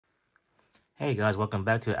Hey guys, welcome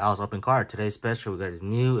back to Al's Open Card. Today's special we got is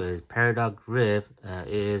new is Paradox Rift.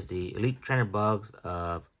 Is the Elite Trainer Bugs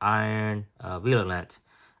of Iron Valiant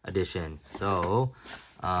edition. So,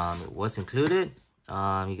 what's included?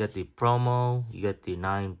 You got the promo, you got the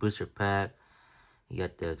 9 booster pack, you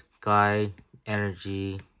got the guide,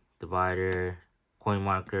 energy, divider, coin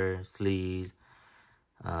marker, sleeves,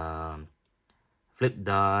 flip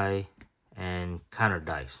die, and counter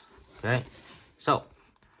dice. Okay, so.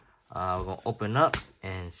 We're gonna open up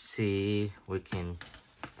and see if we can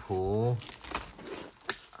pull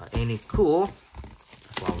any cool.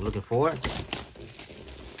 That's what I'm looking for.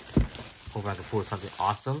 Hope I can pull something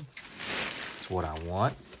awesome. That's what I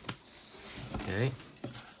want. Okay.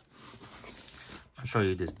 I'll show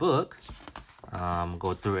you this book.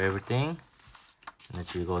 Go through everything.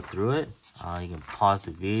 Let you go through it. You can pause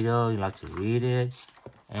the video. You like to read it.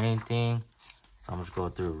 Anything. So I'm just go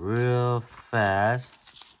through real fast.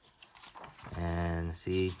 And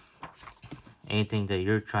see anything that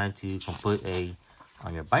you're trying to complete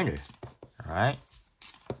on your binder. All right.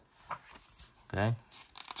 Okay.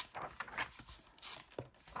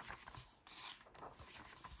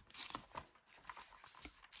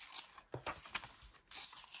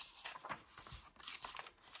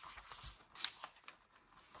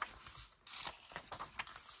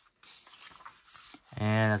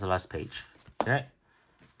 And that's the last page. Okay.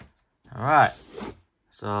 All right.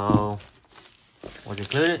 So what's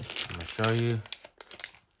included? I'm gonna show you.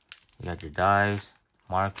 You got your dies,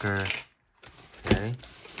 marker, okay.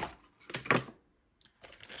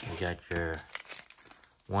 You got your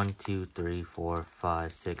 1, 2, 3, 4,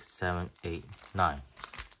 5, 6, 7, 8, 9.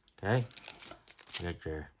 Okay. You got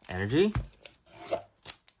your energy,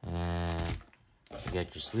 and you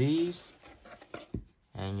got your sleeves,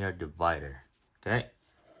 and your divider. Okay.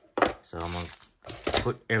 So I'm gonna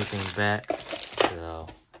put everything back. So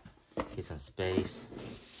get some space.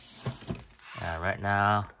 Right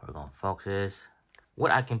now, we're gonna focus what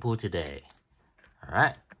I can pull today. All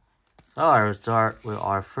right. So I'll start with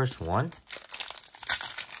our first one.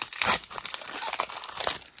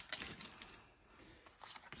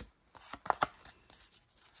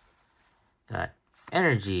 Got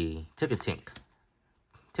energy, Ticketink,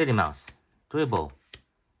 Titty Mouse, Dribble.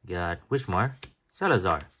 Got Wishmar,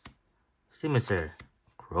 Salazar, Simiser,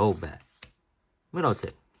 Crowbat,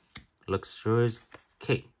 Middleton, Luxurious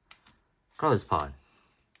Cape, Colors Pod,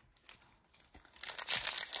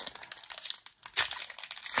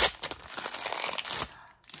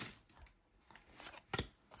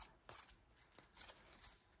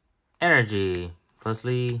 Energy,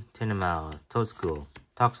 Fuzzly, Tinamouth, Toadstool,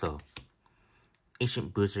 Toxo,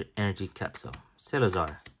 Ancient Booster Energy Capsule,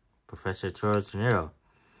 Salazar, Professor Toros Nero,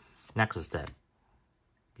 Naxostat,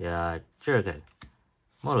 got Jericho,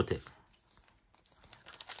 Mototic,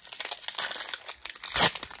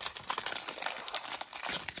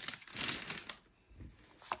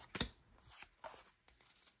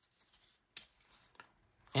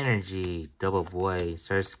 Energy, Double Boy,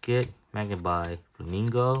 Surskit, Magniby,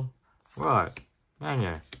 Flamingo, Rock,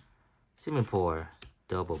 Manger, Simipour,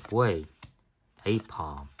 Double Boy,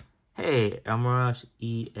 Apalm. Hey, Emerald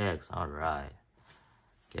EX, alright.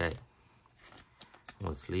 Okay.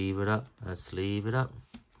 We'll sleeve it up. Let's sleeve it up.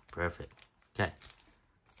 Perfect. Okay.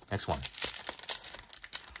 Next one.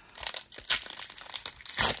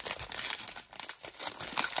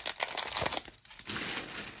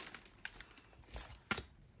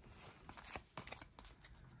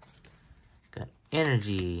 Got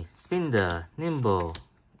Energy, Spinda, Nimble,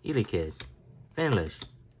 Elikid, Finlish,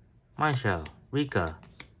 Mindshell, Rika,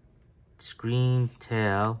 Scream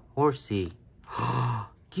Tail, Horsey,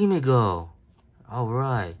 Gimme-Go,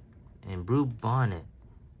 alright, and Brew Bonnet,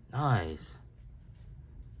 nice.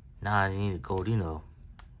 Now I need a Goldino,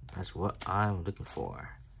 that's what I'm looking for.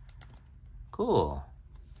 Cool.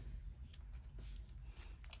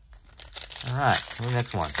 Alright, the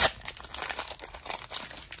next one.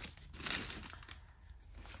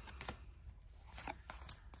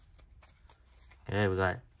 Okay, we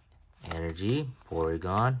got Energy,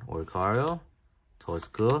 Porygon, Oricario,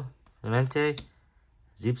 Toadstool, Valente,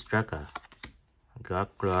 Zipstraka,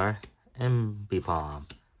 Goklar,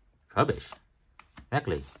 Mbipalm, Trubbish,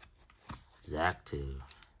 Neckley, Zactu,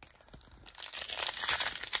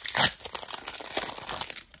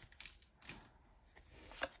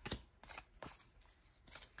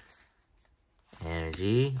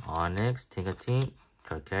 Energy, Onyx, Tinkatink,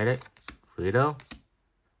 Carcatic, Frito,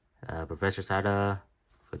 Professor Sada,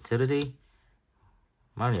 Fertility,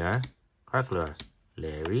 Monier, Carcler,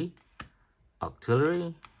 Larry,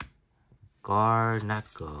 Octillery,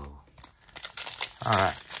 Garnaco.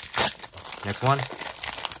 Alright. Next one.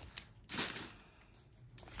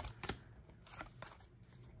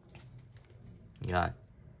 got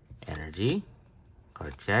Energy,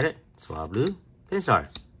 Card Chatted, Swablu, Pinsir,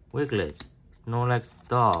 Wiglet, Snorlax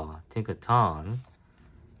Doll, Tinkaton.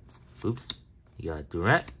 Oops. You got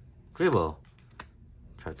Durant, Dribble,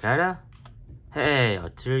 Charcada. Hey,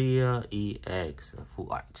 Arteria EX, full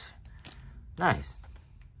art. Nice.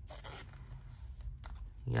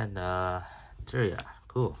 You got the Arteria.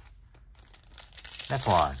 Cool. Next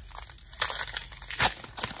one.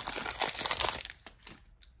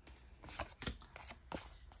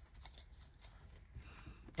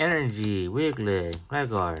 Energy, Wiglet,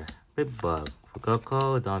 Rhaegar, Big-Bug,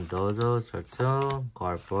 Fuecoco, Dondozo, Sarto,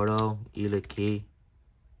 Garfordo, Eliki.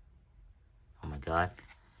 Oh my god.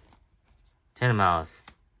 Tentamouse,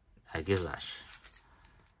 Agilash.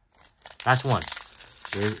 Last one.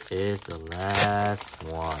 This is the last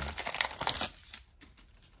one.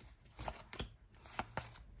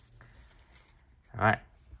 Alright.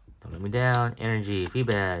 Don't let me down. Energy,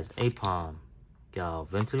 Feebaz, Apom,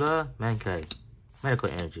 Galventula, Mankey, Medical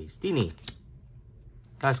Energy, Steenie,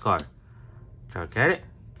 Gascar, Charcadet,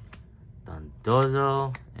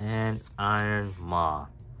 Dondozo, and Iron Maw.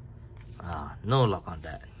 No luck on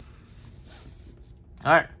that.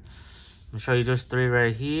 Alright, I'm gonna show you those three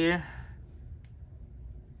right here.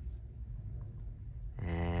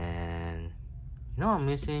 And you know what I'm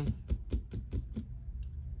missing?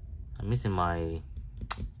 I'm missing my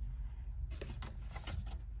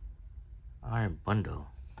Iron Bundle.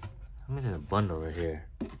 I'm missing a bundle right here.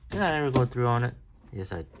 Did I ever go through on it?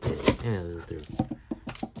 Yes, I did. Yeah, it was through.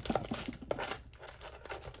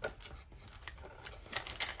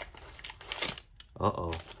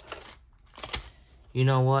 Uh-oh. You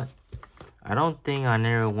know what? I don't think I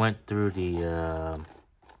never went through the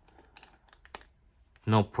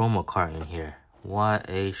no promo card in here. What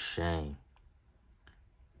a shame.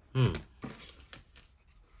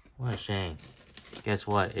 What a shame. Guess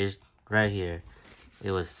what? It's right here.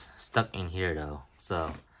 It was stuck in here though.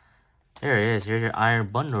 So there it is. Here's your Iron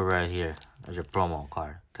Bundle right here. There's your promo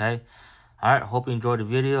card. Okay. Alright, hope you enjoyed the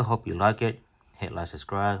video. Hope you like it. Hit like,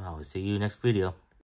 subscribe. I will see you next video.